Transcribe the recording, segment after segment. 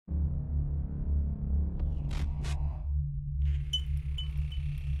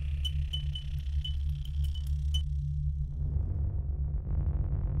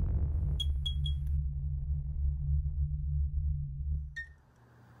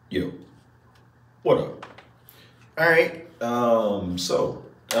Yo, what up? All right.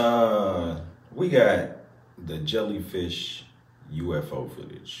 We got the Jellyfish UFO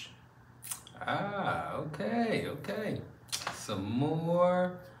footage. Ah, okay. Some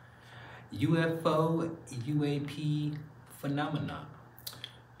more UFO, UAP phenomena.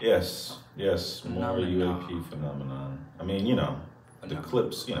 Yes, more UAP phenomenon. I mean, the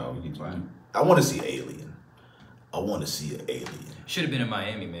clips, Right. I want to see alien. I want to see an alien. Should have been in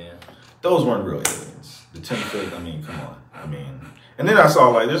Miami, man. Those weren't real aliens. The 10-foot, come on. And then I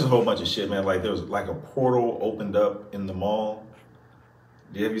saw, there's a whole bunch of shit, man. There was, a portal opened up in the mall.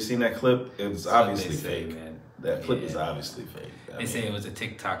 Have you seen that clip? It's obviously fake. Man. That clip is obviously fake. They say it was a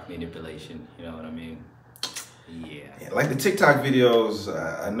TikTok manipulation. You know what I mean? Yeah. The TikTok videos,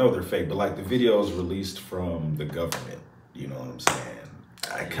 I know they're fake, but the videos released from the government, you know what I'm saying?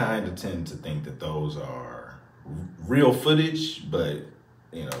 I kind of tend to think that those are real footage, but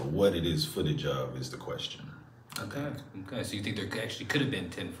what it is footage of is the question. Okay. So you think there actually could have been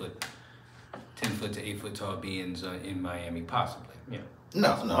 10 foot to 8 foot tall beings in Miami, possibly? Yeah.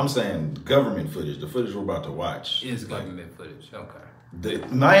 No, I'm saying government footage. The footage we're about to watch is government footage. Okay. The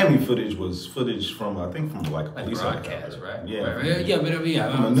Miami footage was footage from a police broadcast, right? Yeah. Right. Yeah, but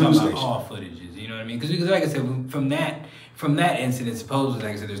I'm talking about all footages. You know what I mean? Because like I said, from that incident, supposedly,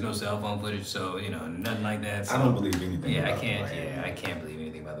 like I said, there's no cell phone footage, so nothing like that. So, I don't believe anything. Yeah, I can't believe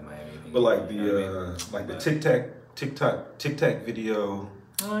anything about the Miami thing. But the TikTok video.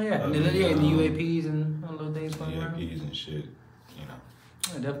 Oh yeah, the UAPs and all those things going around. UAPs and shit.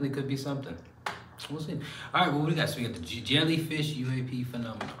 It definitely could be something. We'll see. All right, well, what do we got? So we got the Jellyfish UAP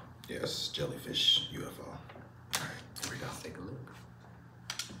phenomenon. Yes, Jellyfish UFO. All right, here we go. Let's take a look.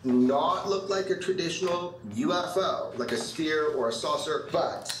 Not look like a traditional UFO, like a sphere or a saucer,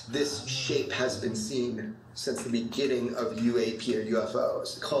 but this shape has been seen since the beginning of UAP or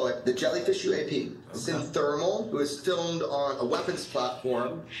UFOs. They call it the Jellyfish UAP. It's in thermal. It was filmed on a weapons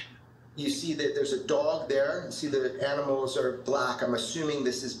platform. You see that there's a dog there. You see the animals are black. I'm assuming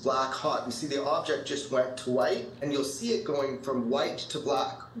this is black hot. You see the object just went to white, and you'll see it going from white to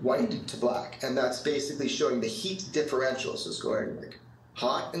black, and that's basically showing the heat differential. So it's going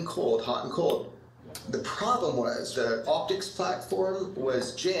hot and cold, hot and cold. The problem was the optics platform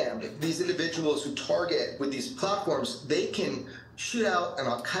was jammed. These individuals who target with these platforms, they can shoot out an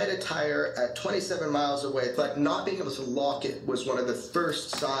Al-Qaeda tire at 27 miles away, but not being able to lock it was one of the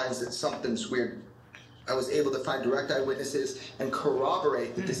first signs that something's weird. I was able to find direct eyewitnesses and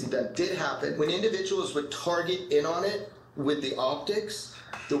corroborate that this event did happen. When individuals would target in on it with the optics,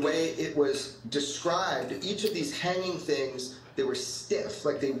 the way it was described, each of these hanging things, they were stiff,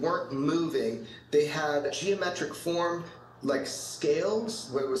 they weren't moving. They had geometric form, like scales.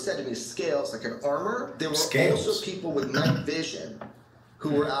 What was said to me is scales, like an armor. There were also people with night vision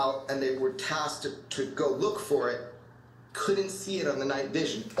who were out, and they were tasked to go look for it. Couldn't see it on the night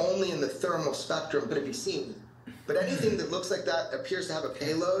vision. Only in the thermal spectrum could it be seen. But anything that looks like that appears to have a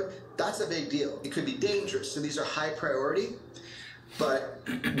payload, that's a big deal. It could be dangerous, so these are high priority. But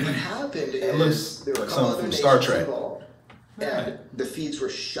what happened is there were a couple other nations involved, and the feeds were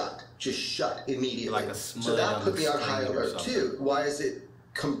just shut immediately. So that put me on high alert too. Why is it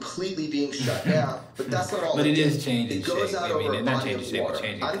completely being shut down? But that's not all. But it is changing. It goes out over a body of water.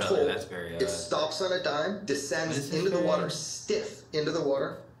 I'm told that's very, it stops on a dime, descends into the water, stiff into the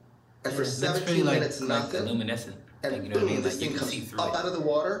water, and for 17 minutes nothing. Luminescent. And boom, this thing comes up out of the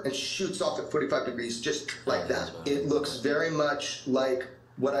water and shoots off at 45 degrees, just like that. It looks very much like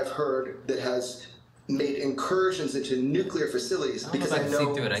what I've heard that has made incursions into nuclear facilities, because I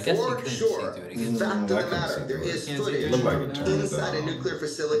know for sure, fact of the matter, there is footage inside a nuclear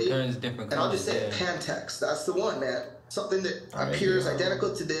facility, and I'll just say Pantex, that's the one, man. Something that appears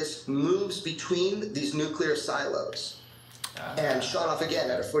identical to this, moves between these nuclear silos, and shot off again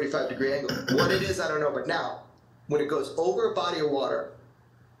at a 45-degree angle. What it is, I don't know, but now, when it goes over a body of water,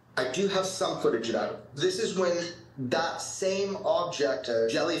 I do have some footage of that. This is when that same object, a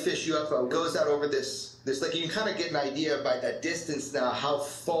Jellyfish UFO, goes out over this you can kind of get an idea by that distance now how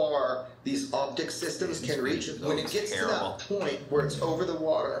far these optic systems can reach. When it gets to that point where it's over the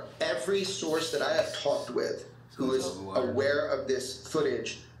water, every source that I have talked with who is aware of this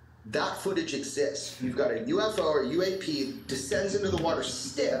footage, that footage exists. You've got a UFO or UAP, descends into the water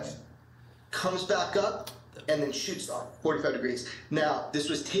stiff, comes back up, and then shoots off 45 degrees. Now, this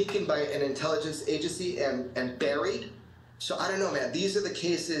was taken by an intelligence agency and buried. So I don't know, man. These are the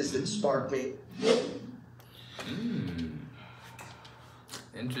cases that spark me.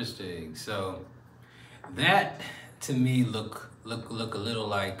 Interesting. So that to me look a little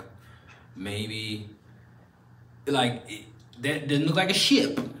like maybe that doesn't look like a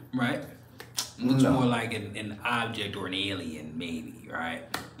ship. Right. Looks more like an object or an alien, maybe, right?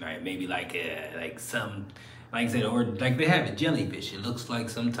 Right, maybe like some, like I said, or like they have a jellyfish. It looks like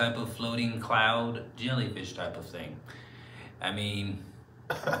some type of floating cloud jellyfish type of thing. I mean,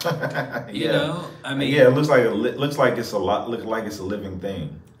 you know, I mean, yeah, it looks like it's a lot. Looks like it's a living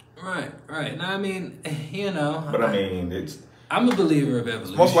thing. Right, right. Now, I mean, you know, but I mean, I'm a believer of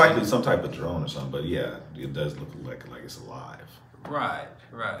evolution. It's most likely some type of drone or something. But yeah, it does look like it's alive. Right.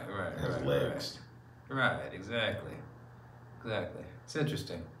 It has legs. Right, exactly. It's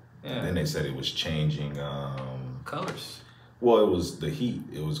interesting. Yeah. And then they said it was changing colors. Well, it was the heat.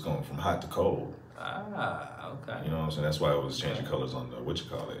 It was going from hot to cold. Ah, okay. You know what I'm saying? That's why it was changing colors on the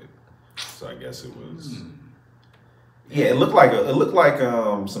So I guess it was. Yeah, it looked like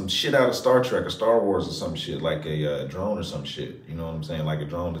some shit out of Star Trek or Star Wars or some shit, like a drone or some shit. You know what I'm saying? Like a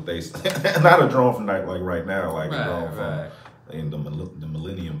drone that they not a drone from like right now, like a drone from the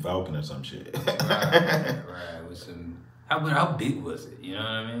Millennium Falcon or some shit. right. With some. How big was it? You know what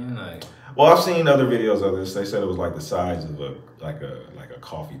I mean? Like. Well, I've seen other videos of this. They said it was like the size of a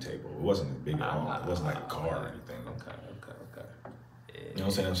coffee table. It wasn't as big at all. It wasn't like a car or anything. Okay. Yeah. You know what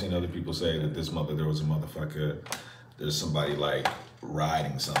I'm saying? I've seen other people say that there was a motherfucker. There's somebody like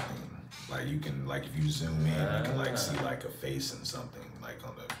riding something. Like you can if you zoom in, you can like see like a face and something like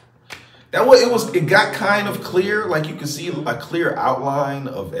on the. It got kind of clear. Like you could see a clear outline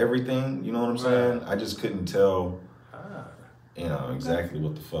of everything. You know what I'm saying? I just couldn't tell. You know exactly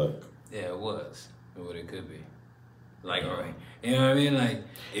what the fuck. Yeah, it was what it could be. Like, right. You know what I mean? Like,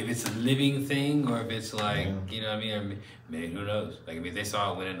 if it's a living thing or if it's like, you know what I mean? Or maybe, who knows? Like, I mean, they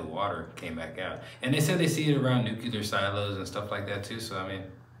saw it went into water, came back out. And they said they see it around nuclear silos and stuff like that, too. So, I mean.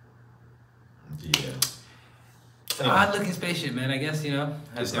 Yeah. Odd looking spaceship, man. I guess, you know.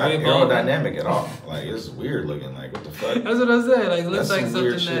 It's not aerodynamic at all. Like, it's weird looking. Like, what the fuck? That's what I said. Like, it looks like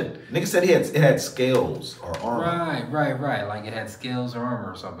something that. Nigga said it had scales or armor. Right. Like, it had scales or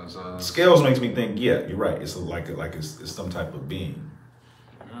armor or something. So scales makes me think, yeah, you're right. It's it's some type of being.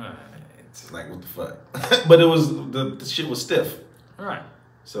 Right. It's like, what the fuck? But it was, the shit was stiff. Right.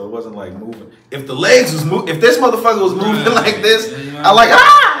 So it wasn't like moving. If the legs was moving, if this motherfucker was moving like this, I'm like,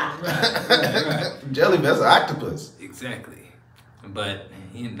 Right. Jellyfish, that's an octopus. Exactly. But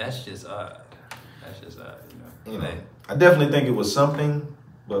that's just odd. You know, I definitely think it was something,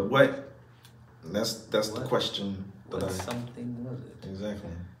 but what? That's the question. What something was it? Exactly.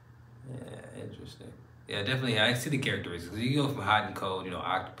 Yeah, interesting. Yeah, definitely. I see the characteristics. You go from hot and cold, you know,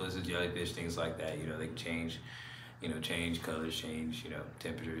 octopuses, jellyfish, things like that. You know, they can change. You know, change colors, change, you know,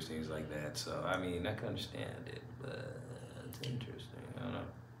 temperatures, things like that. So, I mean, I can understand it, but it's interesting. I don't know.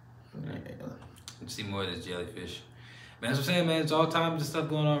 Yeah. Let's see more of this jellyfish. Man, that's what I'm saying, man. It's all kinds of stuff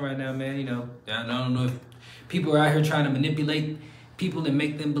going on right now, man. You know, I don't know if people are out here trying to manipulate people and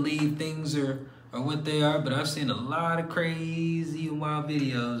make them believe things are what they are, but I've seen a lot of crazy and wild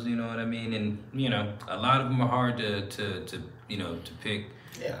videos, you know what I mean? And, you know, a lot of them are hard to pick.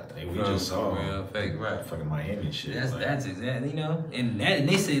 Yeah, we just saw real fake, right? Fucking Miami shit. That's exactly, you know, and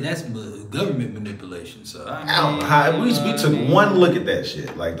they say that's government manipulation. So I don't know how we took one look at that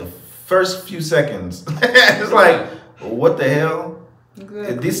shit, like the first few seconds. It's like, what the hell?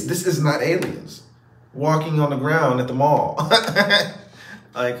 Exactly. This is not aliens walking on the ground at the mall.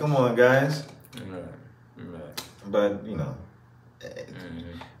 Like, come on, guys. Right. But you know,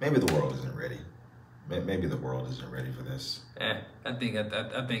 maybe the world isn't ready. Maybe the world isn't ready for this. I think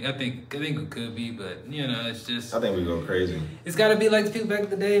it could be, but you know, it's just. I think we go crazy. It's got to be like the people back in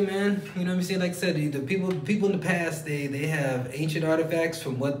the day, man. You know what I'm saying? Like I said, the people in the past, they have ancient artifacts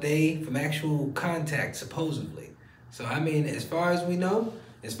from actual contact, supposedly. So I mean, as far as we know,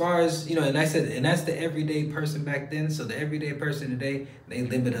 as far as you know, and that's the everyday person back then. So the everyday person today, they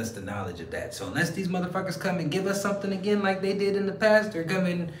limit us the knowledge of that. So unless these motherfuckers come and give us something again like they did in the past, or come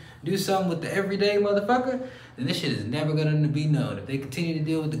and do something with the everyday motherfucker, then this shit is never gonna be known. If they continue to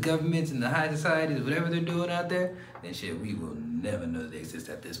deal with the governments and the high societies, whatever they're doing out there, then shit, we will never know they exist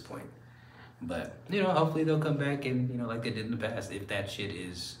at this point. But, you know, hopefully they'll come back and, you know, like they did in the past, if that shit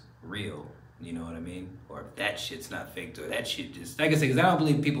is real, you know what I mean? Or if that shit's not faked, or that shit just, like I said, because I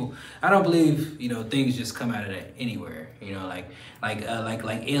don't believe, you know, things just come out of anywhere. You know, like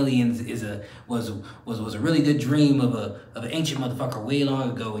aliens was a really good dream of an ancient motherfucker way long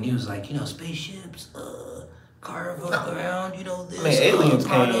ago, and he was like, you know, spaceships carve up around, you know, this. I mean, aliens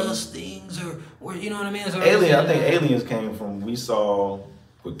came. Things or you know what I mean? So I think aliens came from, we saw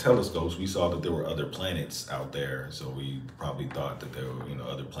with telescopes, we saw that there were other planets out there, so we probably thought that there were, you know,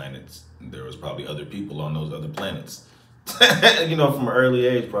 other planets. There was probably other people on those other planets, you know, from an early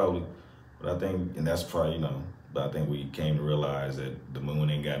age probably. But I think, and that's probably, you know, But I think we came to realize that the moon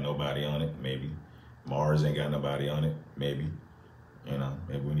ain't got nobody on it, maybe. Mars ain't got nobody on it, maybe. You know,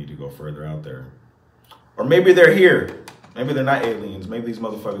 maybe we need to go further out there. Or maybe they're here. Maybe they're not aliens. Maybe these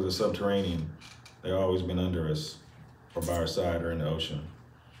motherfuckers are subterranean. They've always been under us, or by our side, or in the ocean.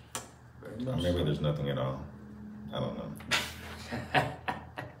 Or maybe there's nothing at all. I don't know.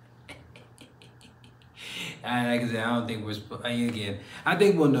 Like I said, I don't think again, I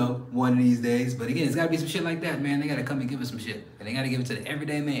think we'll know one of these days. But again, it's got to be some shit like that, man. They got to come and give us some shit. And they got to give it to the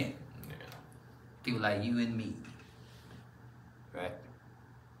everyday man. Yeah. People like you and me. Right?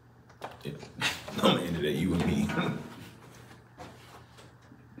 Yeah. I'm into that, you and me.